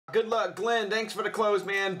Good luck, Glenn. Thanks for the close,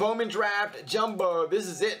 man. Bowman Draft Jumbo. This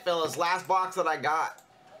is it, fellas. Last box that I got.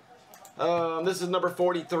 This is number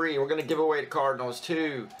 43. We're going to give away the Cardinals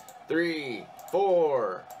 2, 3,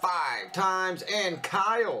 4, 5 times. And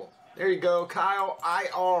Kyle. There you go. Kyle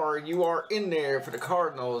IR. You are in there for the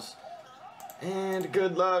Cardinals. And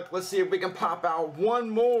good luck. Let's see if we can pop out one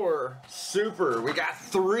more. Super. We got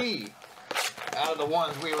 3 out of the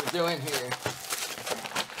ones we were doing here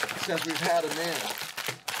since we've had them in.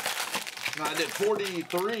 I did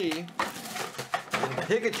 43 in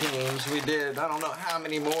pick-a teams. We did, I don't know how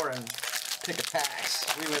many more in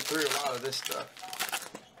pick-a-packs. We went through a lot of this stuff.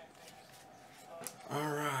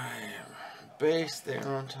 Alright. Base there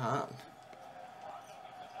on top.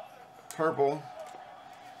 Purple.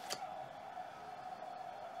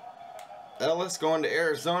 Ellis going to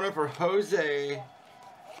Arizona for Jose.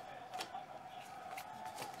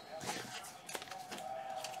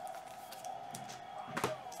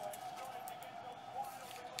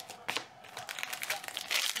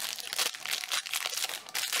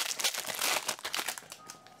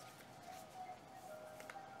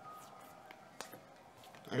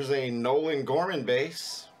 There's a Nolan Gorman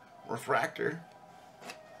base, refractor,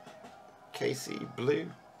 Casey blue.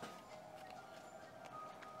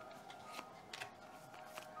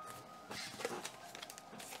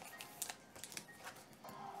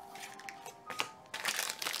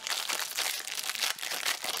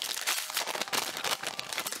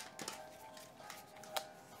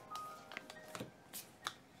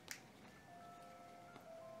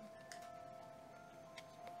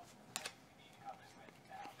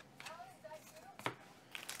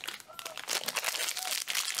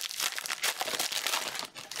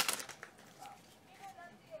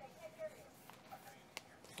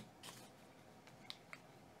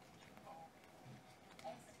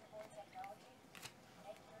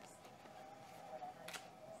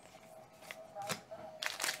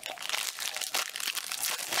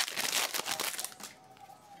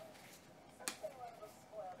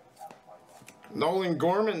 Nolan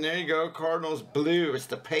Gorman, there you go. Cardinals blue. It's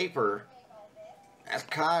the paper. That's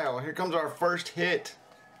Kyle. Here comes our first hit.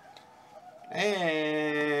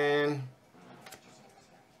 And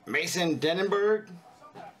Mason Denenberg.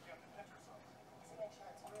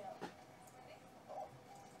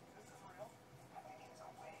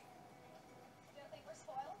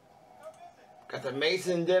 Got the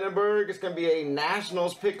Mason Denenberg. It's going to be a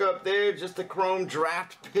Nationals pick up there. Just a chrome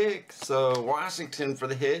draft pick. So Washington for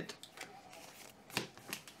the hit.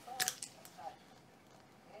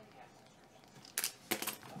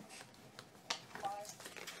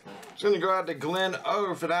 It's going to go out to Glenn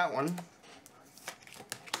O for that one.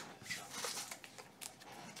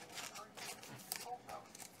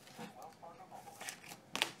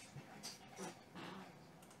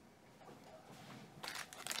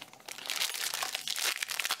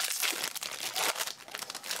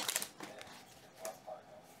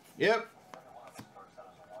 Yep.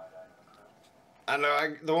 I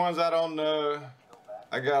know, the ones I don't know,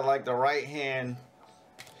 I got like the right hand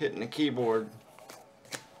hitting the keyboard.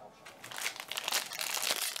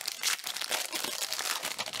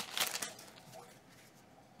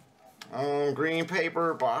 Green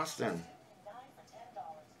paper, Boston.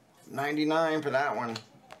 99 for that one.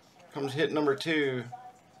 Comes hit number 2.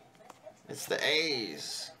 It's the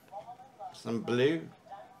A's. Some blue.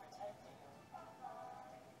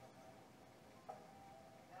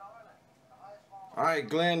 Alright,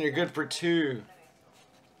 Glenn, you're good for 2.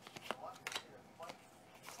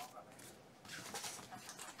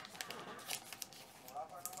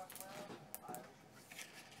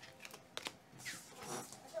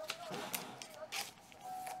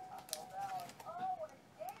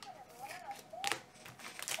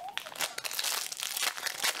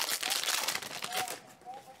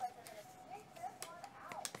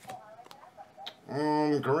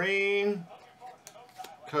 Green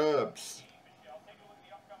Cubs.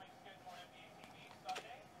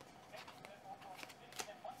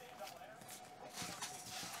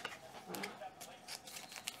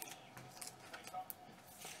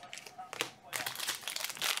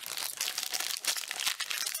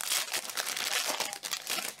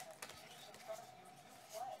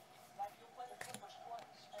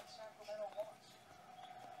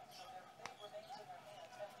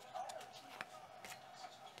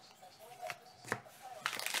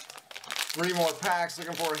 Three more packs,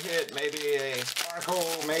 looking for a hit, maybe a sparkle,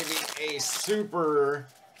 maybe a super.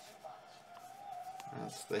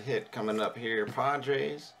 That's the hit coming up here,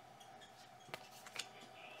 Padres.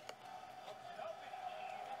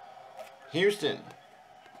 Houston.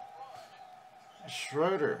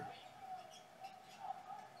 Schroeder.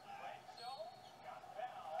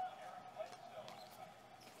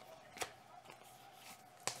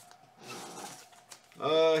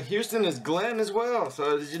 Houston is Glenn as well.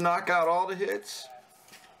 So did you knock out all the hits?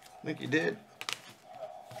 I think you did.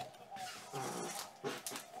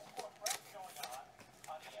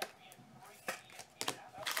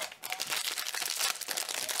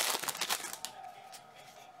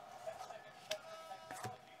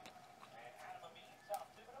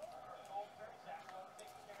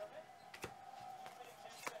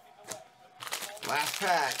 Last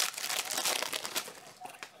pack.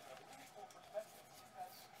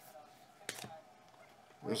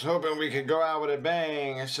 I was hoping we could go out with a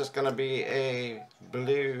bang. It's just going to be a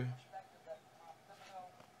blue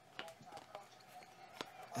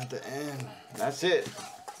at the end. That's it.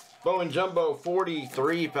 Bowman Jumbo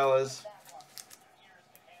 43, fellas.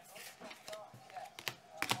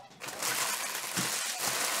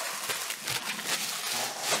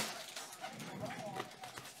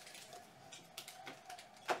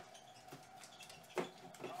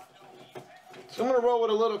 So I'm going to roll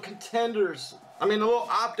with a little contenders. A little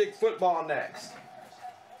optic football next.